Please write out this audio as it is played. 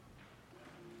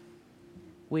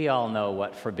We all know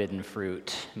what forbidden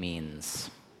fruit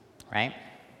means, right?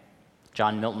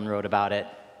 John Milton wrote about it,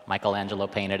 Michelangelo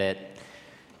painted it,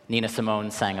 Nina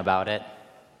Simone sang about it.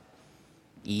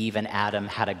 Eve and Adam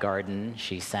had a garden,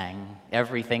 she sang.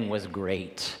 Everything was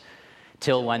great.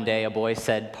 Till one day a boy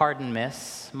said, "Pardon,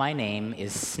 miss, my name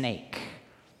is Snake.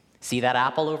 See that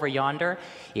apple over yonder?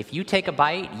 If you take a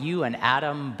bite, you and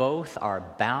Adam both are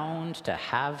bound to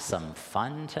have some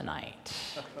fun tonight."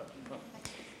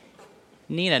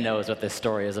 Nina knows what this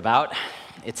story is about.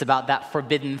 It's about that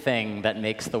forbidden thing that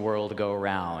makes the world go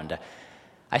round.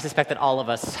 I suspect that all of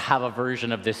us have a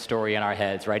version of this story in our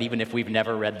heads, right? Even if we've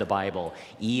never read the Bible,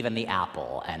 Eve and the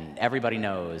apple, and everybody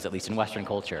knows, at least in Western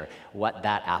culture, what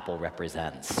that apple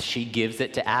represents. She gives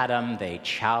it to Adam, they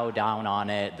chow down on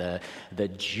it, the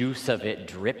juice of it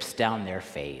drips down their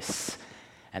face.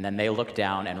 And then they look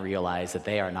down and realize that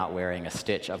they are not wearing a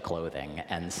stitch of clothing.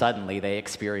 And suddenly they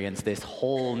experience this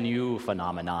whole new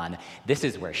phenomenon. This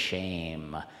is where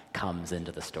shame comes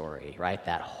into the story, right?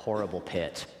 That horrible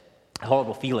pit,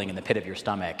 horrible feeling in the pit of your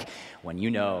stomach when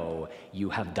you know you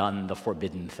have done the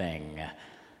forbidden thing,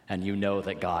 and you know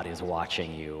that God is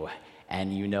watching you,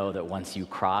 and you know that once you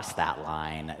cross that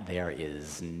line, there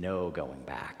is no going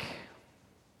back.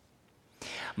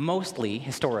 Mostly,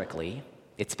 historically,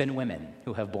 it's been women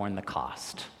who have borne the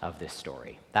cost of this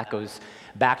story. That goes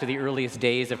back to the earliest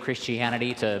days of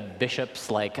Christianity, to bishops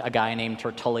like a guy named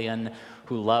Tertullian,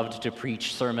 who loved to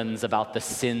preach sermons about the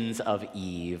sins of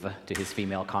Eve to his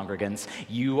female congregants.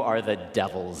 "You are the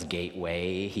devil's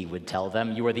gateway," he would tell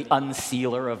them. "You are the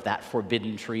unsealer of that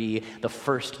forbidden tree, the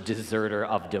first deserter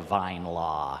of divine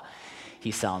law."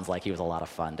 He sounds like he was a lot of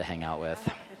fun to hang out with.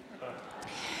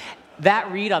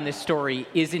 That read on this story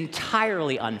is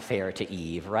entirely unfair to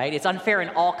Eve, right? It's unfair in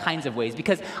all kinds of ways,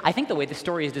 because I think the way the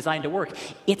story is designed to work,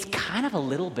 it's kind of a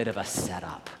little bit of a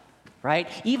setup, right?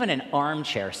 Even an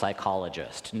armchair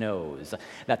psychologist knows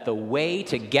that the way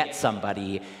to get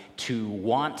somebody to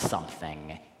want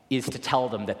something is to tell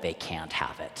them that they can't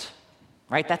have it,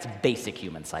 right? That's basic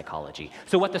human psychology.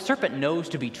 So what the serpent knows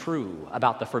to be true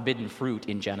about the forbidden fruit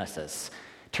in Genesis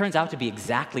turns out to be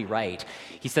exactly right.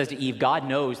 He says to Eve, God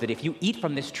knows that if you eat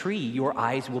from this tree, your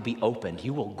eyes will be opened,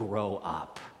 you will grow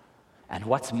up. And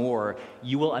what's more,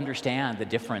 you will understand the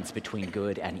difference between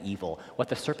good and evil. What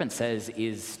the serpent says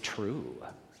is true,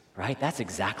 right? That's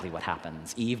exactly what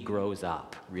happens. Eve grows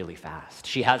up really fast.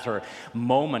 She has her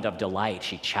moment of delight.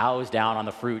 She chows down on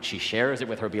the fruit. She shares it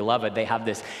with her beloved. They have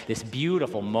this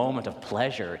beautiful moment of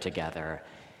pleasure together.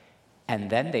 And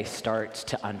then they start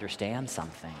to understand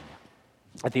something.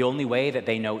 That the only way that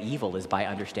they know evil is by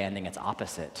understanding its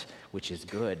opposite, which is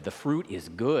good. The fruit is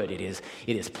good. It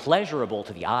is pleasurable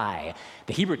to the eye.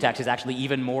 The Hebrew text is actually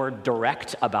even more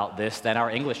direct about this than our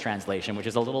English translation, which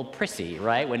is a little prissy,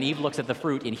 right? When Eve looks at the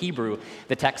fruit in Hebrew,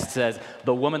 the text says,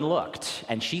 "The woman looked,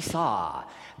 and she saw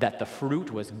that the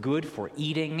fruit was good for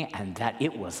eating, and that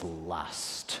it was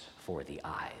lust for the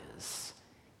eyes."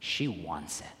 She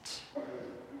wants it.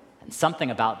 And something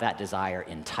about that desire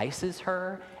entices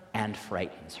her and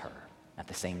frightens her at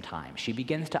the same time. She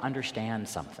begins to understand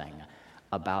something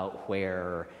about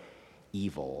where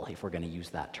evil, if we're going to use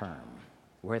that term,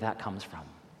 where that comes from.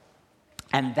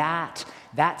 And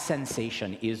that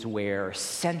sensation is where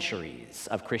centuries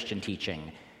of Christian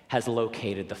teaching has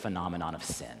located the phenomenon of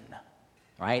sin,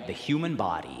 right? The human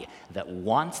body that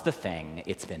wants the thing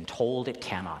it's been told it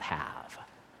cannot have.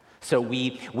 So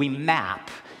we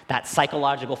map that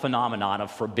psychological phenomenon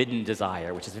of forbidden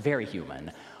desire, which is very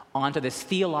human, onto this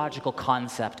theological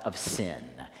concept of sin.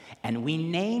 And we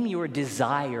name your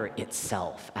desire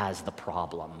itself as the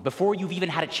problem before you've even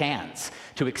had a chance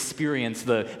to experience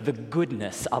the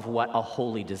goodness of what a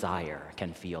holy desire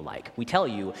can feel like. We tell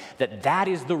you that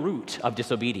is the root of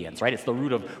disobedience, right? It's the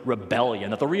root of rebellion,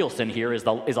 that the real sin here is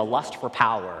a lust for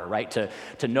power, right?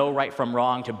 To know right from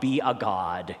wrong, to be a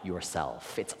god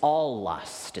yourself. It's all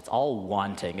lust. It's all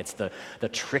wanting. It's the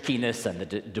trickiness and the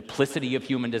duplicity of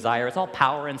human desire. It's all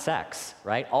power and sex,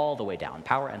 right? All the way down,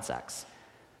 power and sex.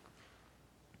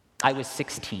 I was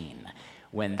 16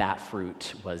 when that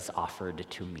fruit was offered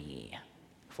to me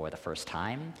for the first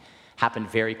time. Happened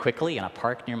very quickly in a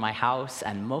park near my house,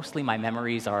 and mostly my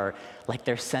memories are like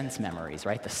they're sense memories,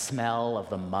 right? The smell of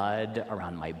the mud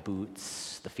around my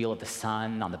boots, the feel of the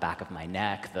sun on the back of my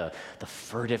neck, the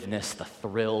furtiveness, the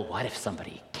thrill. What if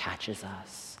somebody catches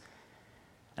us?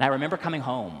 And I remember coming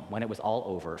home when it was all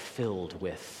over, filled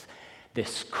with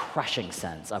this crushing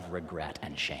sense of regret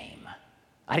and shame.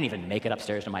 I didn't even make it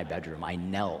upstairs to my bedroom. I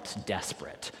knelt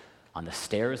desperate on the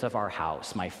stairs of our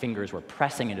house. My fingers were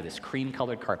pressing into this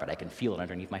cream-colored carpet. I can feel it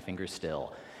underneath my fingers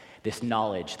still. This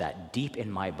knowledge that deep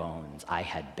in my bones I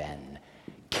had been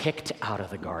kicked out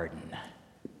of the garden,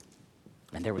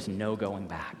 and there was no going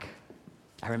back.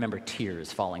 I remember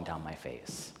tears falling down my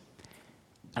face.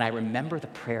 And I remember the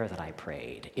prayer that I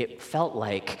prayed. It felt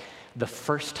like the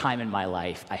first time in my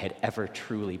life I had ever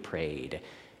truly prayed,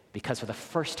 because for the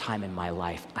first time in my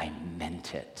life, I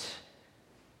meant it.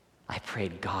 I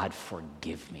prayed, God,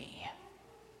 forgive me.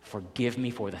 Forgive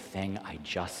me for the thing I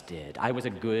just did. I was a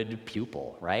good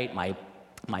pupil, right?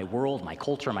 My world, my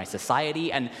culture, my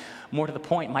society, and more to the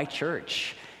point, my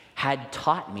church had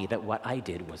taught me that what I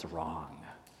did was wrong.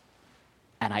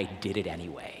 And I did it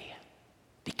anyway,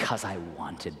 because I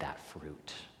wanted that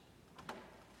fruit.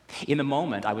 In the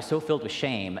moment, I was so filled with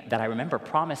shame that I remember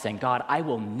promising, God, I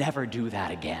will never do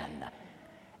that again.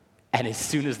 And as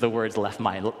soon as the words left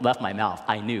my mouth,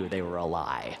 I knew they were a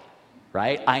lie,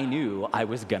 right? I knew I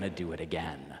was going to do it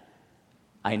again.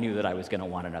 I knew that I was going to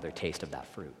want another taste of that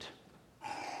fruit.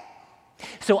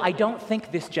 So I don't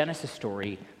think this Genesis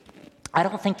story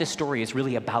is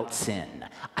really about sin.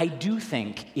 I do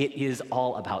think it is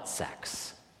all about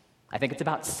sex. I think it's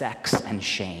about sex and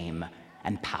shame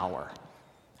and power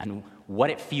and what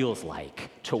it feels like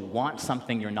to want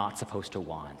something you're not supposed to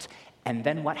want, and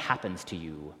then what happens to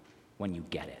you when you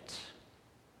get it.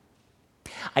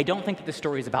 I don't think that the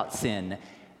story is about sin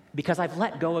because I've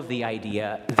let go of the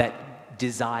idea that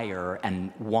desire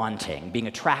and wanting, being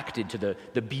attracted to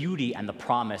the beauty and the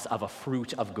promise of a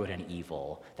fruit of good and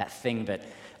evil, that thing that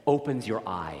opens your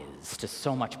eyes to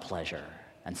so much pleasure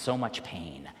and so much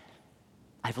pain.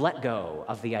 I've let go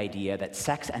of the idea that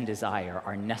sex and desire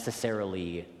are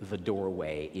necessarily the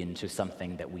doorway into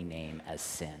something that we name as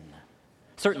sin.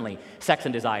 Certainly, sex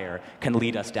and desire can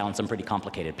lead us down some pretty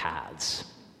complicated paths.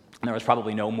 And there is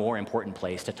probably no more important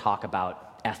place to talk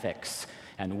about ethics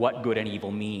and what good and evil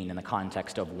mean in the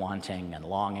context of wanting and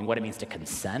longing, what it means to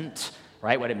consent,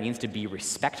 right? What it means to be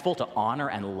respectful, to honor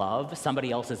and love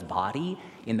somebody else's body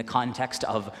in the context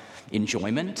of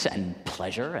enjoyment and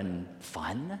pleasure and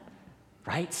fun.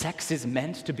 Right? Sex is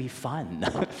meant to be fun.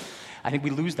 I think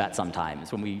we lose that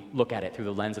sometimes when we look at it through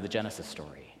the lens of the Genesis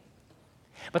story.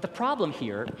 But the problem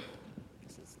here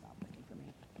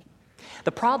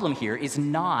is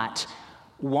not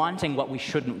wanting what we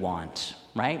shouldn't want,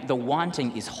 right? The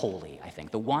wanting is holy, I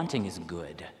think. The wanting is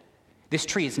good. This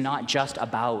tree is not just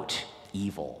about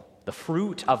evil. The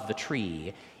fruit of the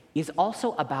tree is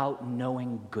also about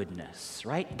knowing goodness,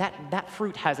 right? That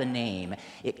fruit has a name.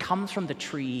 It comes from the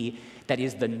tree that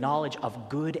is the knowledge of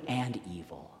good and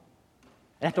evil.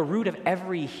 And at the root of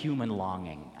every human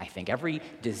longing, I think, every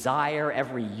desire,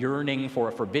 every yearning for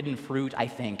a forbidden fruit, I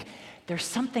think, there's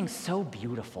something so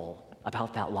beautiful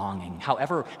about that longing,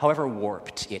 however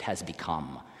warped it has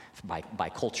become by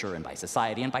culture and by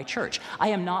society and by church. I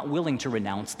am not willing to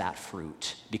renounce that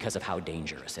fruit because of how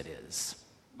dangerous it is,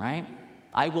 right?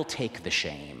 I will take the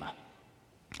shame.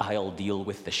 I'll deal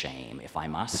with the shame if I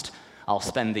must. I'll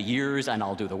spend the years and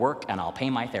I'll do the work and I'll pay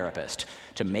my therapist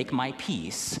to make my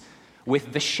peace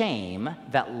with the shame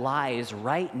that lies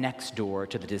right next door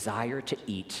to the desire to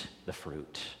eat the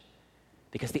fruit.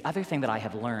 Because the other thing that I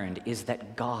have learned is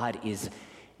that God is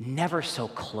never so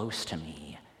close to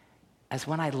me as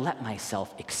when I let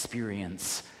myself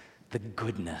experience the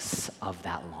goodness of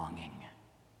that longing.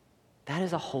 That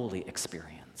is a holy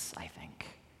experience, I think.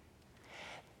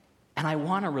 And I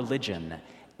want a religion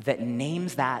that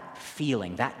names that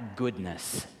feeling, that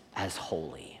goodness, as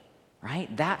holy,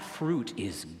 right? That fruit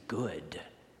is good.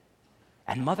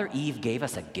 And Mother Eve gave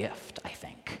us a gift, I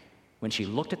think, when she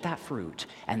looked at that fruit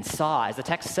and saw, as the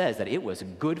text says, that it was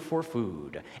good for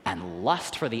food and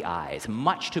lust for the eyes,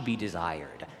 much to be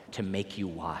desired, to make you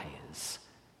wise.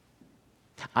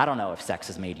 I don't know if sex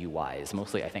has made you wise.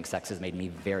 Mostly, I think sex has made me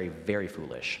very, very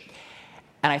foolish.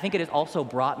 And I think it has also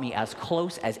brought me as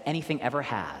close as anything ever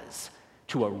has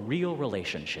to a real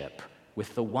relationship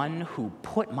with the one who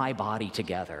put my body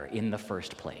together in the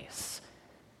first place.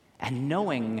 And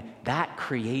knowing that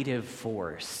creative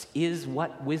force is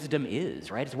what wisdom is,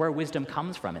 right? It's where wisdom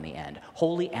comes from in the end,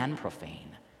 holy and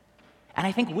profane. And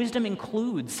I think wisdom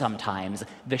includes sometimes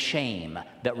the shame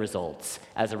that results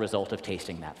as a result of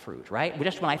tasting that fruit, right?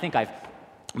 Just when I think I've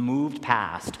moved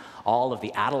past all of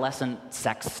the adolescent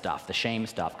sex stuff, the shame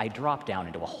stuff, I drop down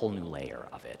into a whole new layer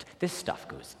of it. This stuff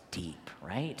goes deep,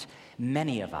 right?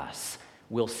 Many of us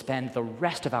will spend the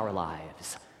rest of our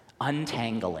lives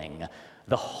untangling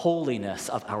the holiness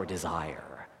of our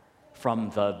desire from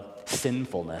the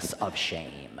sinfulness of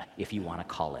shame, if you want to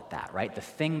call it that, right? The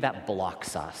thing that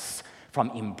blocks us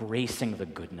from embracing the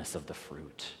goodness of the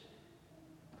fruit.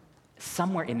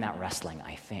 Somewhere in that wrestling,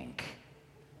 I think,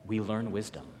 we learn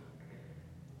wisdom.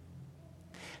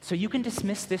 So you can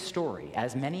dismiss this story,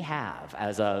 as many have,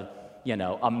 as a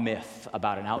a myth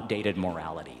about an outdated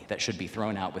morality that should be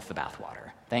thrown out with the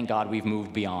bathwater. Thank God we've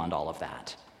moved beyond all of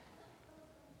that.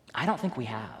 I don't think we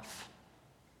have.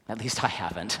 At least I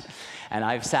haven't. And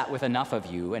I've sat with enough of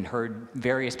you and heard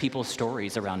various people's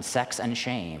stories around sex and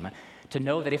shame to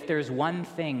know that if there's one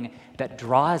thing that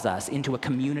draws us into a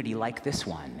community like this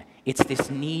one, it's this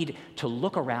need to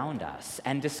look around us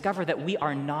and discover that we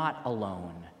are not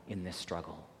alone in this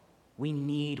struggle. We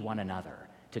need one another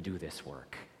to do this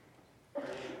work.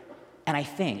 And I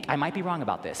think, I might be wrong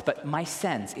about this, but my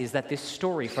sense is that this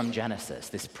story from Genesis,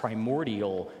 this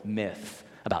primordial myth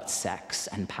about sex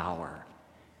and power,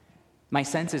 my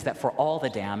sense is that for all the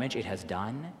damage it has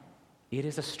done, it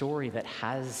is a story that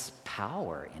has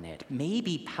power in it,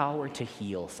 maybe power to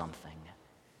heal something.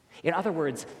 In other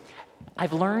words,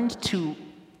 I've learned to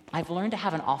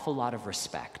have an awful lot of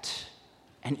respect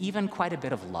and even quite a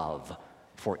bit of love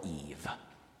for Eve,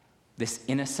 this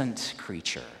innocent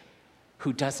creature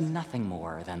who does nothing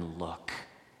more than look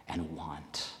and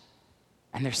want.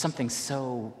 And there's something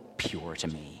so pure to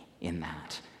me in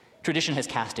that. Tradition has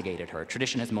castigated her.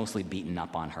 Tradition has mostly beaten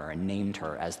up on her and named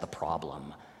her as the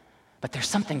problem. But there's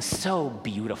something so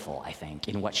beautiful, I think,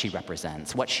 in what she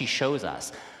represents, what she shows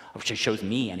us, or she shows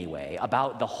me anyway,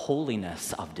 about the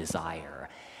holiness of desire,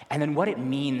 and then what it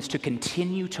means to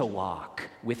continue to walk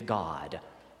with God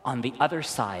on the other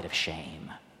side of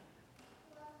shame.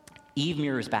 Eve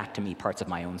mirrors back to me parts of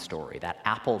my own story, that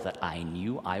apple that I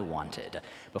knew I wanted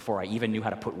before I even knew how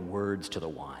to put words to the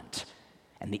want.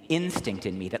 And the instinct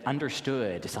in me that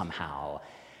understood somehow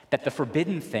that the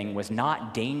forbidden thing was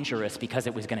not dangerous because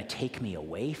it was going to take me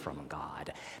away from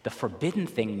God. The forbidden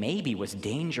thing maybe was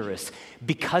dangerous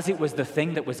because it was the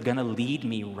thing that was going to lead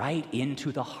me right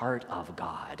into the heart of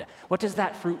God. What does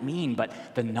that fruit mean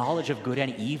but the knowledge of good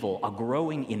and evil, a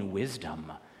growing in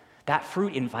wisdom? That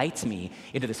fruit invites me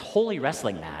into this holy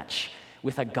wrestling match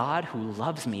with a God who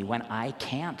loves me when I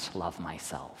can't love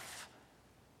myself.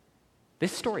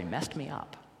 This story messed me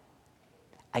up.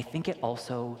 I think it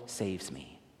also saves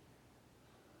me.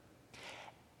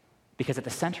 Because at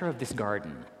the center of this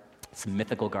garden, this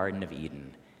mythical Garden of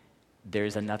Eden,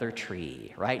 there's another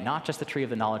tree, right? Not just the tree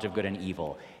of the knowledge of good and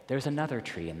evil. There's another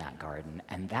tree in that garden,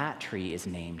 and that tree is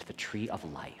named the tree of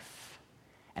life.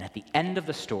 And at the end of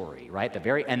the story, right, the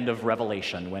very end of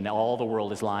Revelation, when all the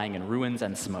world is lying in ruins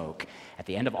and smoke, at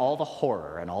the end of all the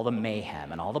horror and all the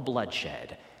mayhem and all the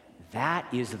bloodshed, that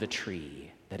is the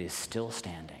tree that is still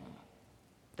standing,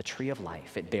 the tree of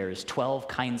life. It bears 12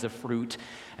 kinds of fruit,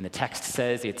 and the text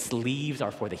says its leaves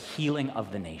are for the healing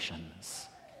of the nations.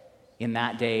 In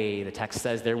that day, the text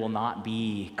says there will not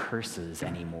be curses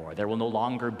anymore. There will no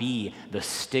longer be the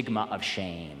stigma of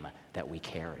shame that we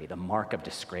carry, the mark of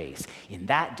disgrace. In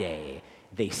that day,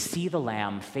 they see the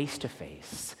Lamb face to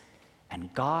face,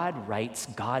 and God writes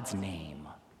God's name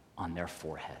on their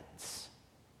foreheads.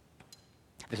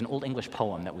 There's an old English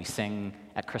poem that we sing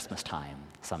at Christmas time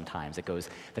sometimes. It goes,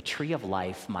 "The tree of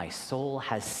life my soul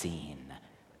has seen,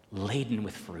 laden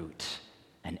with fruit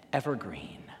and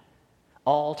evergreen.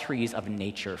 All trees of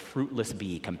nature fruitless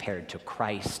be compared to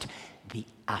Christ, the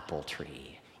apple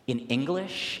tree." In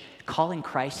English, calling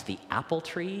Christ the apple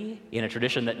tree, in a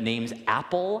tradition that names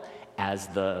apple as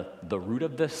the root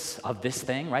of this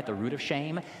thing, right, the root of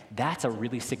shame, that's a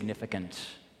really significant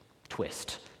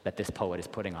twist that this poet is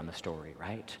putting on the story,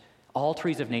 right? All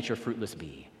trees of nature fruitless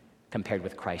be, compared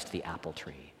with Christ the apple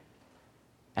tree.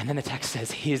 And then the text says,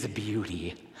 his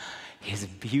beauty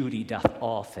doth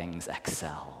all things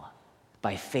excel.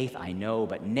 By faith I know,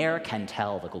 but ne'er can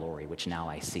tell the glory which now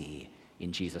I see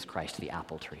in Jesus Christ the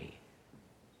apple tree.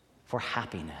 For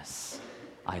happiness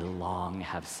I long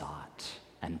have sought,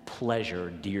 and pleasure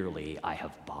dearly I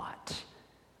have bought.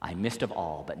 I missed of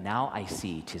all, but now I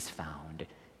see 'tis found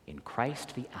in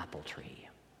Christ the apple tree.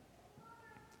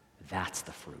 That's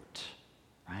the fruit,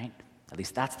 right? At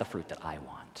least that's the fruit that I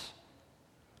want.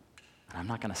 And I'm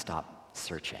not going to stop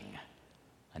searching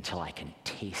until I can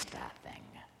taste that thing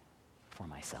for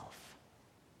myself.